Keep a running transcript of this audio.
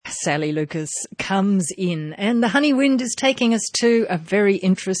Sally Lucas comes in, and the Honey Wind is taking us to a very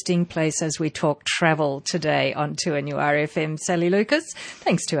interesting place as we talk travel today on 2NURFM. Sally Lucas,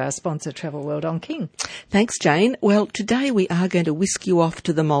 thanks to our sponsor Travel World on King. Thanks, Jane. Well, today we are going to whisk you off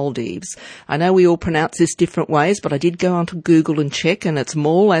to the Maldives. I know we all pronounce this different ways, but I did go onto Google and check, and it's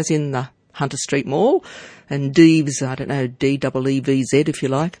Mall as in the Hunter Street Mall, and Deves, I don't know, D-E-E-V-Z if you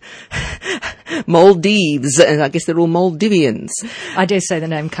like. Maldives, and I guess they're all Maldivians. I dare say the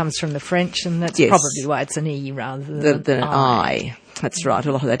name comes from the French, and that's probably why it's an E rather than an I. That's right,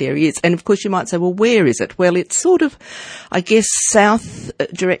 a lot of that area is. And of course you might say, well, where is it? Well, it's sort of, I guess,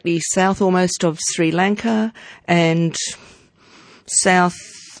 directly south almost of Sri Lanka and south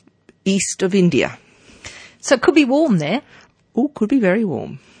east of India. So it could be warm there. Oh, could be very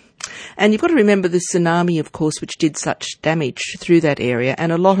warm. And you've got to remember the tsunami, of course, which did such damage through that area,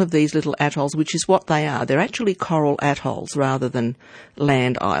 and a lot of these little atolls, which is what they are, they're actually coral atolls rather than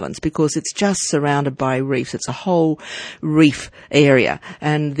land islands, because it's just surrounded by reefs. It's a whole reef area,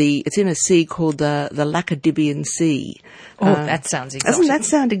 and it's in a sea called the Laccadibian Sea. Oh, that sounds exotic. Doesn't that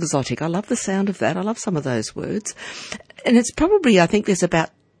sound exotic? I love the sound of that. I love some of those words. And it's probably, I think there's about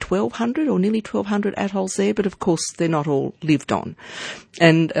 1,200 or nearly 1,200 atolls there, but of course they're not all lived on.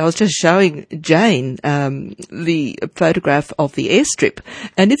 And I was just showing Jane the photograph of the airstrip,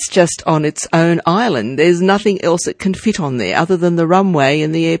 and it's just on its own island. There's nothing else that can fit on there other than the runway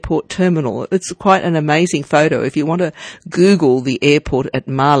and the airport terminal. It's quite an amazing photo. If you want to Google the airport at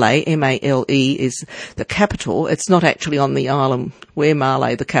Male, M-A-L-E is the capital. It's not actually on the island where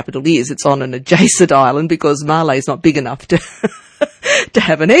Male, the capital, is. It's on an adjacent island because Male is not big enough to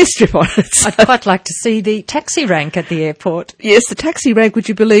have an airstrip on it. So. I'd quite like to see the taxi rank at the airport. Yes, the taxi rank, would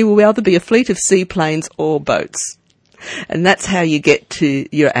you believe, will either be a fleet of seaplanes or boats. And that's how you get to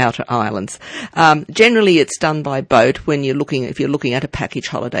your outer islands. Generally, it's done by boat if you're looking at a package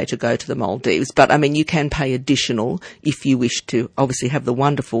holiday to go to the Maldives. But, I mean, you can pay additional if you wish to obviously have the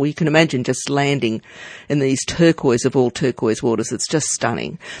wonderful. You can imagine just landing in these turquoise of all turquoise waters. It's just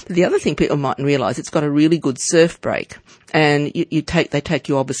stunning. But the other thing people mightn't realise, it's got a really good surf break. And they take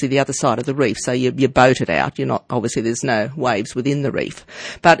you obviously the other side of the reef, so you boat it out. Obviously there's no waves within the reef.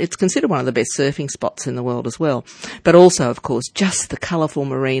 But it's considered one of the best surfing spots in the world as well. But also, of course, just the colourful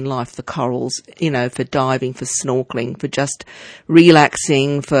marine life, the corals, for diving, for snorkelling, for just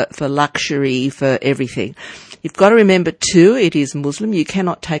relaxing, for luxury, for everything. You've got to remember too, it is Muslim. You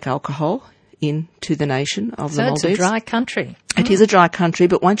cannot take alcohol into the nation of the Maldives. So it's a dry country. It is a dry country,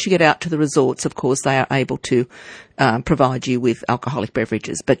 but once you get out to the resorts, of course, they are able to provide you with alcoholic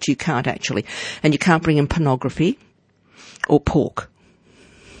beverages, but you can't actually. And you can't bring in pornography or pork.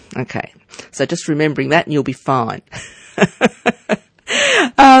 Okay. So just remembering that and you'll be fine.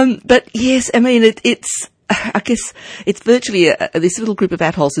 But yes, I mean, I guess it's virtually this little group of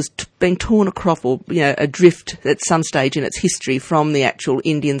atolls has been torn across or, adrift at some stage in its history from the actual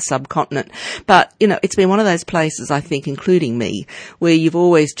Indian subcontinent. But, it's been one of those places, I think, including me, where you've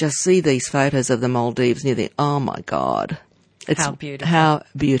always just see these photos of the Maldives and you think, oh my God. How beautiful. How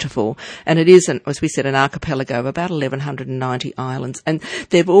beautiful. And it is, as we said, an archipelago of about 1,190 islands. And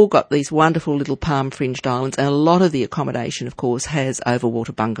they've all got these wonderful little palm-fringed islands. And a lot of the accommodation, of course, has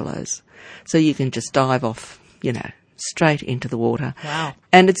overwater bungalows. So you can just dive off, straight into the water. Wow.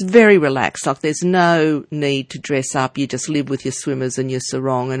 And it's very relaxed. Like, there's no need to dress up. You just live with your swimmers and your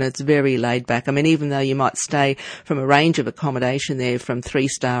sarong, and it's very laid back. I mean, even though you might stay from a range of accommodation there from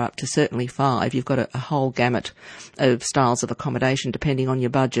 3-star up to certainly 5, you've got a whole gamut of styles of accommodation depending on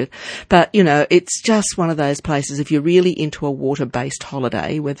your budget. But, it's just one of those places, if you're really into a water-based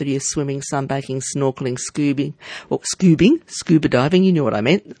holiday, whether you're swimming, sunbaking, snorkeling, scuba diving, you knew what I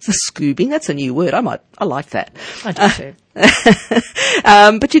meant. It's a scoobing, that's a new word. I like that. I do too.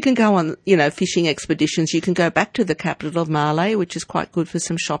 But you can go on, fishing expeditions. You can go back to the capital of Male, which is quite good for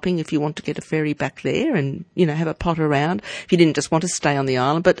some shopping if you want to get a ferry back there and, have a pot around if you didn't just want to stay on the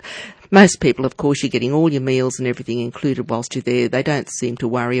island. But most people, of course, you're getting all your meals and everything included whilst you're there. They don't seem to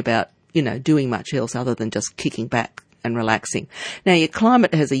worry about, doing much else other than just kicking back and relaxing. Now, your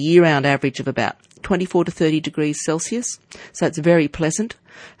climate has a year-round average of about 24 to 30 degrees Celsius, so it's very pleasant.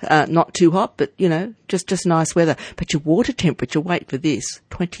 Not too hot, but, just nice weather. But your water temperature, wait for this,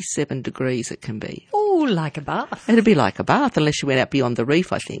 27 degrees it can be. Oh, like a bath. It'd be like a bath unless you went out beyond the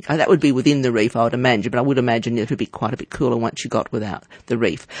reef, I think. That would be within the reef, I would imagine, but I would imagine it would be quite a bit cooler once you got without the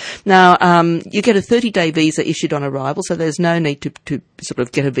reef. Now, you get a 30-day visa issued on arrival, so there's no need to sort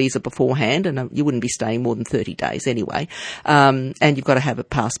of get a visa beforehand, and you wouldn't be staying more than 30 days anyway. And you've got to have a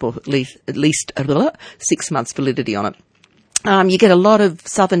passport at least 6 months validity on it. You get a lot of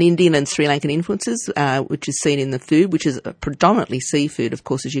southern Indian and Sri Lankan influences, which is seen in the food, which is predominantly seafood, of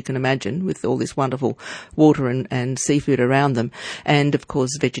course, as you can imagine, with all this wonderful water and seafood around them, and, of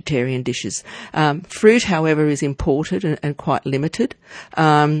course, vegetarian dishes. Fruit, however, is imported and quite limited,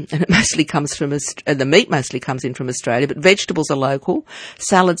 and it mostly comes from the meat mostly comes in from Australia, but vegetables are local.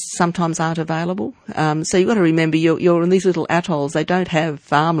 Salads sometimes aren't available. So you've got to remember you're in these little atolls. They don't have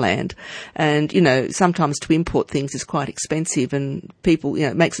farmland, and, sometimes to import things is quite expensive. And people,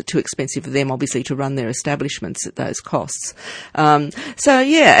 it makes it too expensive for them, obviously, to run their establishments at those costs. And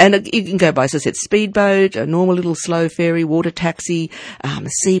you can go by, as I said, speedboat, a normal little slow ferry, water taxi, a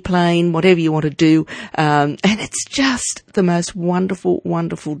seaplane, whatever you want to do. And it's just the most wonderful,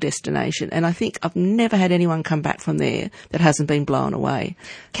 wonderful destination. And I think I've never had anyone come back from there that hasn't been blown away.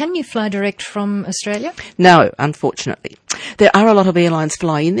 Can you fly direct from Australia? No, unfortunately. There are a lot of airlines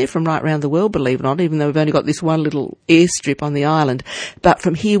fly in there from right around the world, believe it or not, even though we've only got this one little airstrip on the island. But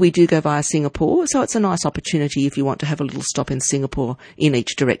from here we do go via Singapore, so it's a nice opportunity if you want to have a little stop in Singapore in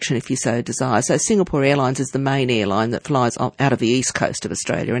each direction if you so desire. So Singapore Airlines is the main airline that flies out of the east coast of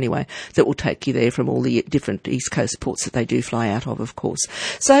Australia anyway, that will take you there from all the different east coast ports that they do fly out of course.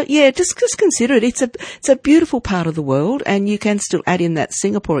 So yeah, just consider it. It's a beautiful part of the world, and you can still add in that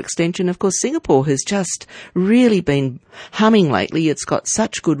Singapore extension. Of course, Singapore has just really been humming lately. It's got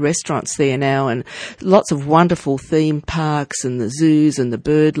such good restaurants there now, and lots of wonderful theme parks and the zoos and the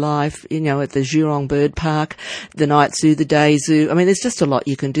bird life, at the Jurong Bird Park, the night zoo, the day zoo. I mean, there's just a lot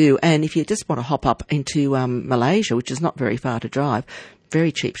you can do. And if you just want to hop up into Malaysia, which is not very far to drive,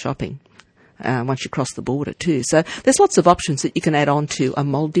 very cheap shopping. Once you cross the border too. So there's lots of options that you can add on to a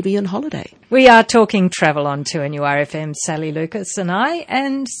Maldivian holiday. We are talking travel on 2NURFM, Sally Lucas and I.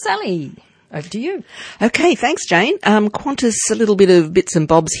 And Sally, over to you. Okay, thanks, Jane. Qantas, a little bit of bits and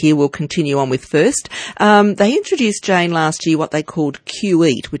bobs here we'll continue on with first. They introduced, Jane, last year what they called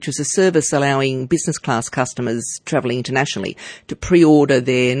Q-Eat, which was a service allowing business class customers travelling internationally to pre-order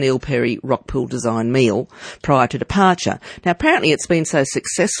their Neil Perry Rockpool design meal prior to departure. Now, apparently it's been so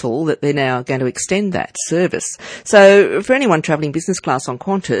successful that they're now going to extend that service. So for anyone travelling business class on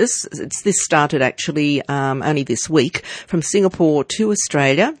Qantas, this started actually only this week from Singapore to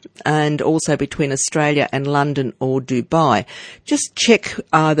Australia, and also between Australia and London or Dubai. Just check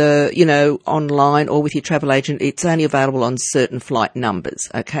either, online or with your travel agent. It's only available on certain flight numbers,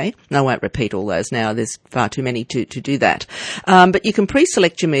 okay? And I won't repeat all those now. There's far too many to do that. But you can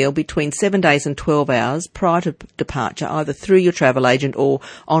pre-select your meal between 7 days and 12 hours prior to departure, either through your travel agent or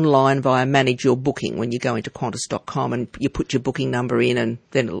online via Manage Your Booking when you go into Qantas.com and you put your booking number in, and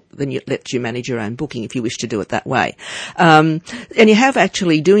then it lets you manage your own booking if you wish to do it that way. And you have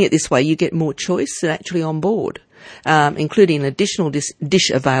actually doing it this way, you get more choice actually on board. Including an additional dish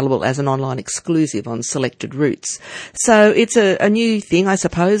available as an online exclusive on selected routes. So it's a new thing, I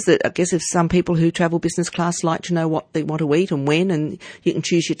suppose, that I guess if some people who travel business class like to know what they want to eat and when, and you can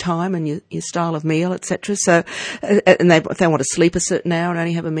choose your time and your style of meal, etc. So, and if they want to sleep a certain hour and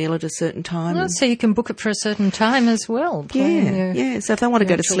only have a meal at a certain time. Well, so you can book it for a certain time as well. Yeah. So if they want to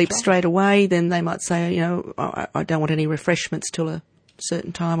go to sleep straight away, then they might say, I don't want any refreshments till a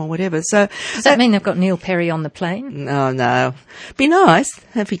certain time or whatever. So does that mean they've got Neil Perry on the plane? No. Be nice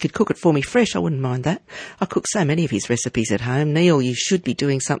if he could cook it for me fresh. I wouldn't mind that. I cook so many of his recipes at home. Neil, you should be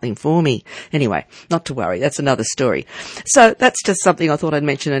doing something for me. Anyway, not to worry. That's another story. So that's just something I thought I'd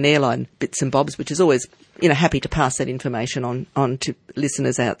mention in airline bits and bobs, which is always, happy to pass that information on to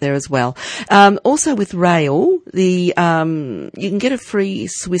listeners out there as well. Also with rail, you can get a free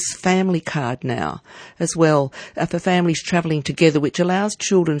Swiss family card now as well for families travelling together, which allows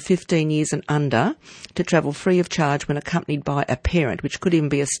children 15 years and under to travel free of charge when accompanied by a parent, which could even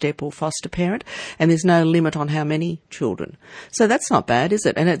be a step or foster parent, and there's no limit on how many children. So that's not bad, is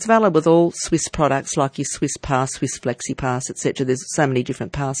it? And it's valid with all Swiss products like your Swiss Pass, Swiss Flexi Pass, etc. There's so many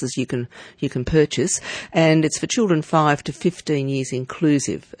different passes you can purchase, and it's for children 5 to 15 years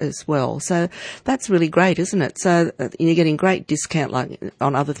inclusive as well. So that's really great, isn't it? So you're getting great discount like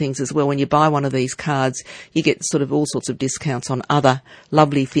on other things as well. When you buy one of these cards, you get sort of all sorts of discounts on other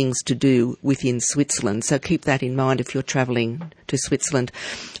lovely things to do within Switzerland. So keep that in mind if you're travelling to Switzerland.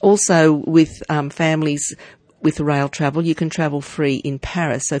 Also with families with rail travel, you can travel free in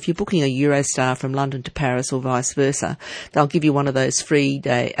Paris. So if you're booking a Eurostar from London to Paris or vice versa, they'll give you one of those free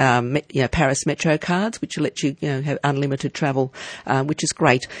day, Paris Metro cards, which will let you, have unlimited travel, which is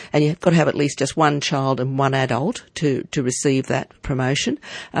great. And you've got to have at least just one child and one adult to receive that promotion.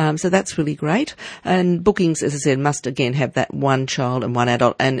 So that's really great. And bookings, as I said, must again have that one child and one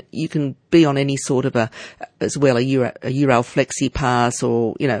adult, and you can be on any sort of a Euro Flexi Pass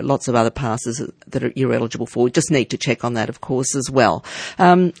or, lots of other passes that you're eligible for. just need to check on that, of course, as well.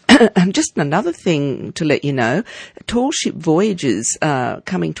 Just another thing to let you know, tall ship voyages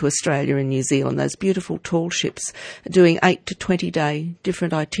coming to Australia and New Zealand, those beautiful tall ships doing 8 to 20 day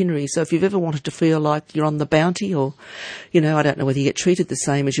different itineraries. So if you've ever wanted to feel like you're on the Bounty, or, I don't know whether you get treated the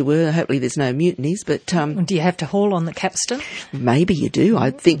same as you were. Hopefully there's no mutinies, but... do you have to haul on the capstan? Maybe you do.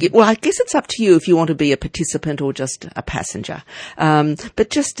 I think... I guess it's up to you if you want to be a participant or just a passenger. But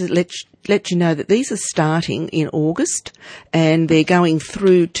just to let you know that these are starting in August and they're going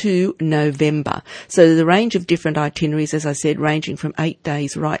through to November. So the range of different itineraries, as I said, ranging from 8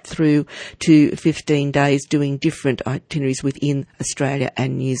 days right through to 15 days, doing different itineraries within Australia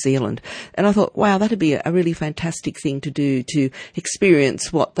and New Zealand. And I thought, wow, that'd be a really fantastic thing to do, to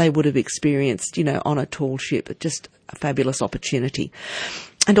experience what they would have experienced, on a tall ship. Just a fabulous opportunity.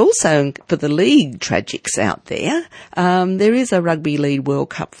 And also, for the league tragics out there, there is a Rugby League World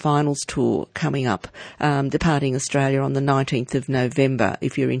Cup Finals tour coming up, departing Australia on the 19th of November,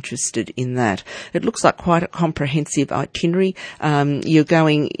 if you're interested in that. It looks like quite a comprehensive itinerary. You're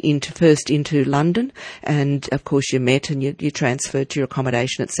going first into London, and of course you're met and you're transferred to your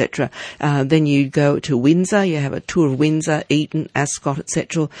accommodation, etc. Then you go to Windsor. You have a tour of Windsor, Eton, Ascot,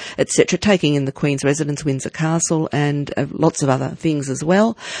 etc., taking in the Queen's residence, Windsor Castle, and lots of other things as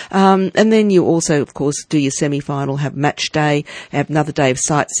well. And then you also, of course, do your semi-final, have match day, have another day of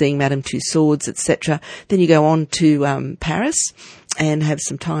sightseeing, Madame Tussauds, etc. Then you go on to Paris and have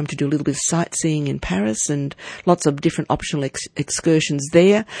some time to do a little bit of sightseeing in Paris and lots of different optional excursions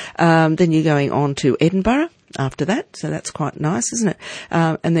there. Then you're going on to Edinburgh after that, so that's quite nice, isn't it?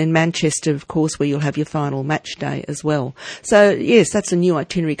 And then Manchester, of course, where you'll have your final match day as well. So, yes, that's a new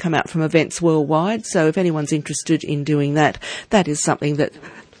itinerary come out from Events Worldwide, so if anyone's interested in doing that, that is something that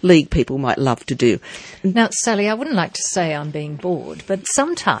league people might love to do. Now, Sally, I wouldn't like to say I'm being bored, but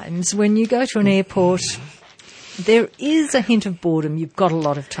sometimes when you go to an airport, there is a hint of boredom. You've got a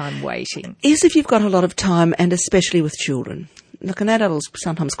lot of time waiting. Is if you've got a lot of time, and especially with children. Look, an adult is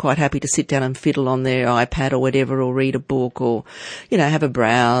sometimes quite happy to sit down and fiddle on their iPad or whatever, or read a book, or, have a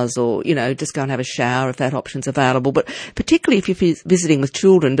browse, or, just go and have a shower if that option's available. But particularly if you're visiting with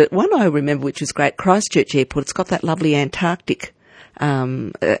children. But one I remember, which was great, Christchurch Airport, it's got that lovely Antarctic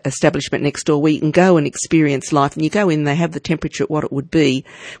establishment next door where you can go and experience life, and you go in, they have the temperature at what it would be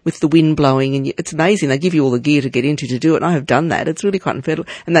with the wind blowing, and it's amazing. They give you all the gear to get into to do it, and I have done that. It's really quite incredible.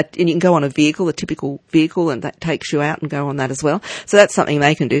 And you can go on a vehicle, a typical vehicle, and that takes you out and go on that as well. So that's something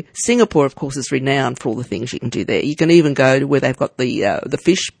they can do. Singapore, of course, is renowned for all the things you can do there. You can even go to where they've got the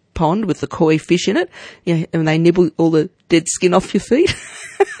fish pond with the koi fish in it, and they nibble all the dead skin off your feet.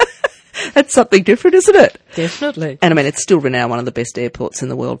 That's something different, isn't it? Definitely. And I mean, it's still renowned one of the best airports in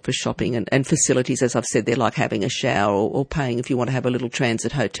the world for shopping and facilities. As I've said, they're like having a shower or paying if you want to have a little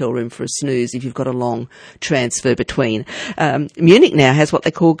transit hotel room for a snooze if you've got a long transfer between. Munich now has what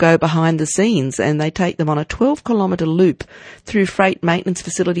they call go behind the scenes, and they take them on a 12-kilometre loop through freight maintenance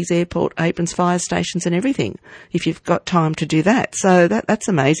facilities, airport aprons, fire stations and everything, if you've got time to do that. So that's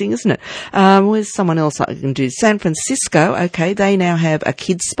amazing, isn't it? Where's someone else I can do? San Francisco, okay, they now have a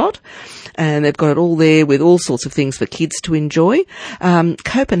kids spot, and they've got it all there with all sorts of things for kids to enjoy.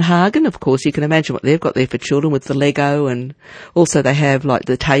 Copenhagen, of course, you can imagine what they've got there for children with the Lego, and also they have like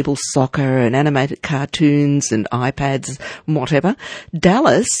the table soccer and animated cartoons and iPads and whatever.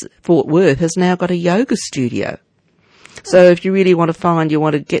 Dallas, Fort Worth, has now got a yoga studio. So if you really want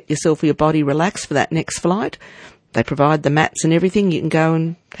to get yourself or your body relaxed for that next flight, they provide the mats and everything. You can go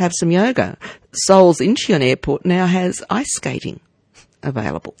and have some yoga. Seoul's Incheon Airport now has ice skating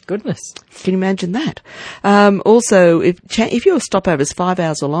available. Goodness. Can you imagine that? Also, if your stopover is 5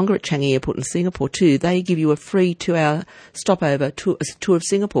 hours or longer at Changi Airport in Singapore too, they give you a free 2-hour stopover tour of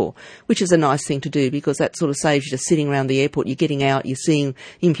Singapore, which is a nice thing to do because that sort of saves you just sitting around the airport. You're getting out, you're seeing,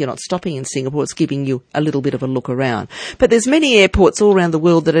 even if you're not stopping in Singapore, it's giving you a little bit of a look around. But there's many airports all around the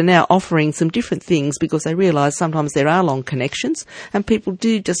world that are now offering some different things because they realise sometimes there are long connections and people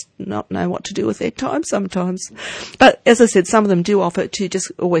do just not know what to do with their time sometimes. But as I said, some of them do offer to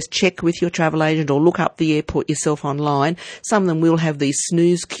just always check with your travel agent or look up the airport yourself online. Some of them will have these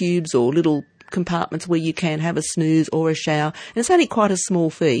snooze cubes or little compartments where you can have a snooze or a shower. And it's only quite a small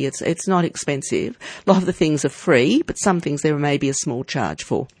fee. It's not expensive. A lot of the things are free, but some things there may be a small charge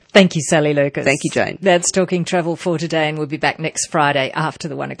for. Thank you, Sally Lucas. Thank you, Jane. That's Talking Travel for today, and we'll be back next Friday after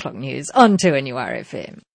the 1 o'clock news on 2NURFM.